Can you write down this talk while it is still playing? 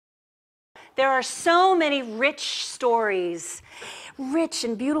there are so many rich stories, rich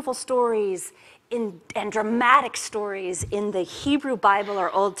and beautiful stories and dramatic stories in the Hebrew Bible or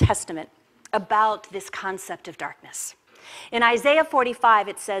Old Testament about this concept of darkness. In Isaiah 45,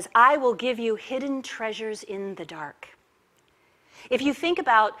 it says, I will give you hidden treasures in the dark. If you think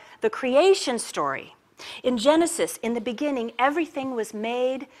about the creation story, in Genesis, in the beginning, everything was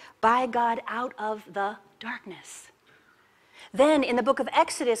made by God out of the darkness. Then in the book of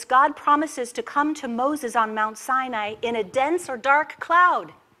Exodus, God promises to come to Moses on Mount Sinai in a dense or dark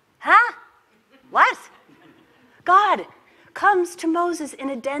cloud. Huh? What? God comes to Moses in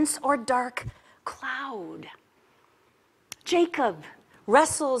a dense or dark cloud. Jacob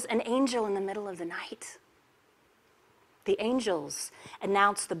wrestles an angel in the middle of the night. The angels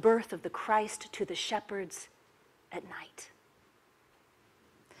announce the birth of the Christ to the shepherds at night.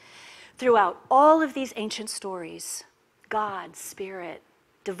 Throughout all of these ancient stories, God, Spirit,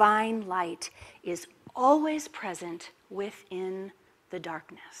 divine light is always present within the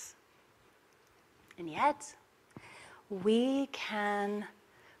darkness. And yet, we can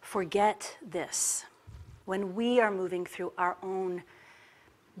forget this when we are moving through our own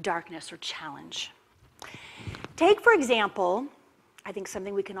darkness or challenge. Take, for example, I think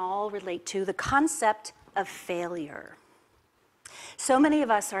something we can all relate to, the concept of failure. So many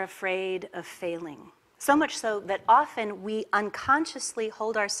of us are afraid of failing, so much so that often we unconsciously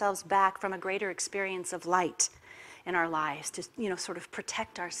hold ourselves back from a greater experience of light in our lives to, sort of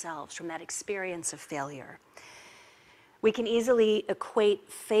protect ourselves from that experience of failure. We can easily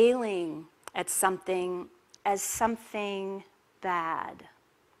equate failing at something as something bad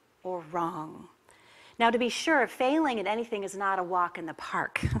or wrong. Now, to be sure, failing at anything is not a walk in the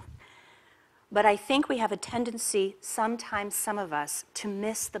park. But I think we have a tendency, sometimes some of us, to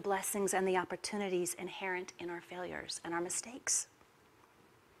miss the blessings and the opportunities inherent in our failures and our mistakes.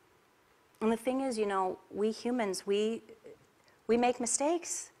 And the thing is, we humans, we make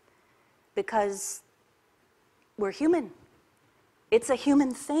mistakes because we're human. It's a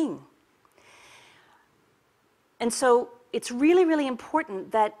human thing. And so it's really, really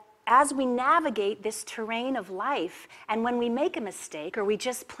important that as we navigate this terrain of life, and when we make a mistake or we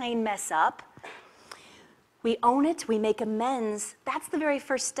just plain mess up, we own it, we make amends. That's the very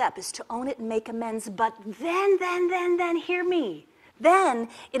first step, is to own it and make amends. But then, hear me. Then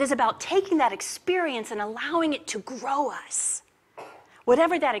it is about taking that experience and allowing it to grow us.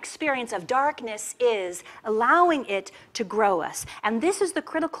 Whatever that experience of darkness is, allowing it to grow us. And this is the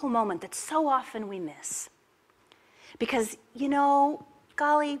critical moment that so often we miss. Because,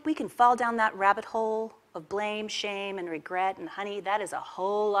 golly, we can fall down that rabbit hole of blame, shame, and regret, and honey, that is a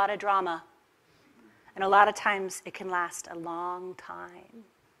whole lot of drama. And a lot of times it can last a long time.